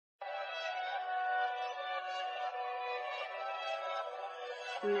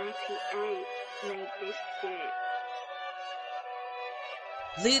98 made this shit.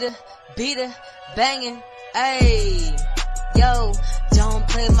 Leeta Beeta Bangen, ayy. Yo, don't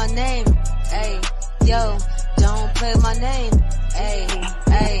play my name, ayy. Yo, don't play my name, ayy,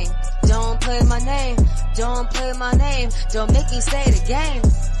 ayy. Don't play my name, don't play my name. Don't make me say the game,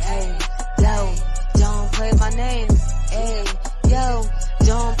 ayy. Yo, don't play my name, ayy. Yo,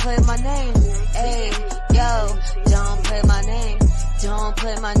 don't play my name, ayy. Yo, don't play my name, don't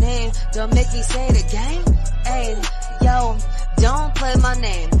play my name. Don't make me say the game, ayy. Yo, don't play my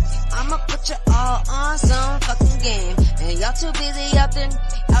name. I'ma put you all on some fucking game. And y'all too busy out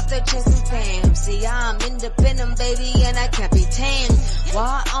there chasing fame. See, I'm independent, baby, and I can't be tamed.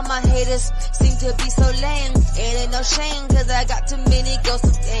 Why all my haters seem to be so lame? It ain't no shame, cause I got too many ghosts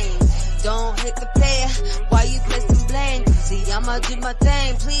of game. Don't hate the player, why you placing blame? See, I'ma do my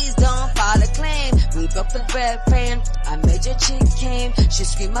thing, please don't file a claim. We broke the bread frame, I made your chick came. She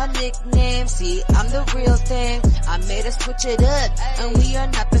screamed my nickname, see, I'm the real thing. I made her switch it up, and we are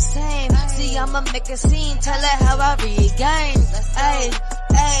not the same. See, I'ma make a scene, tell her how I regain. Ayy,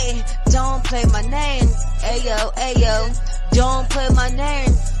 ayy, don't play my name. Ayo, ayo, don't play my name.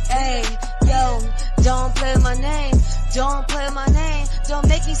 Ayy, yo, don't play my name. Don't play my name, don't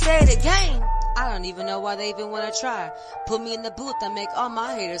make me say it again. I don't even know why they even wanna try. Put me in the booth, I make all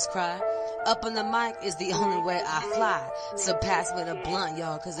my haters cry. Up on the mic is the only way I fly. So pass me the blunt,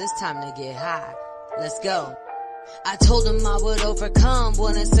 y'all, cause it's time to get high. Let's go. I told them I would overcome,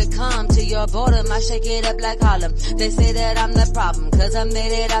 wouldn't succumb to your boredom. I shake it up like Harlem. They say that I'm the problem, cause I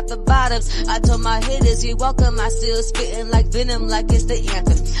made it out the bottoms. I told my haters, you're welcome. I still spitting like venom, like it's the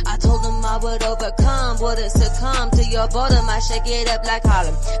anthem. I told them I would overcome, wouldn't succumb to your boredom. I shake it up like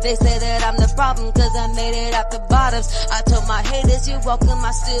Harlem. They say that I'm the problem, cause I made it out the bottoms. I told my haters, you're welcome.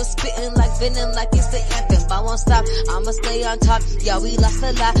 I still spitting like venom, like it's the anthem. I won't stop, I'ma stay on top. Yeah, we lost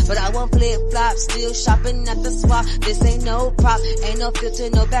a lot, but I won't flip flop. Still shopping at the swap. This ain't no prop, ain't no filter,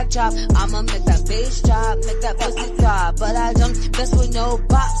 no backdrop. I'ma make that bass drop, make that pussy drop. But I don't mess with no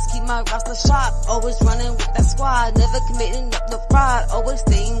bops, keep my roster sharp. Always running with that squad, never committing up no fraud. Always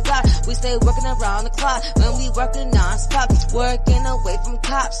staying God, we stay working around the clock. When we working non-stop, working away from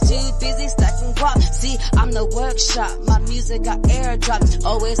cops. Too busy stacking guap. See, I'm the workshop, my music got airdropped.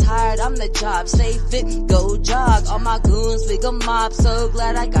 Always hired, I'm the job. Stay fit, go jog. All my goons, we go mob. So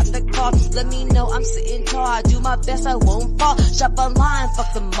glad I got the call. Let me know I'm sitting tall. I do my best, I won't fall. Shop online,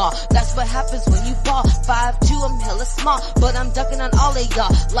 fuck them all. That's what happens when you fall. 5'2", I'm hella small, but I'm ducking on all of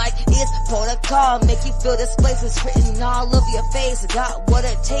y'all like it's protocol. Make you feel this place is written all over your face. Got what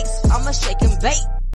it takes, I'ma shake and bake.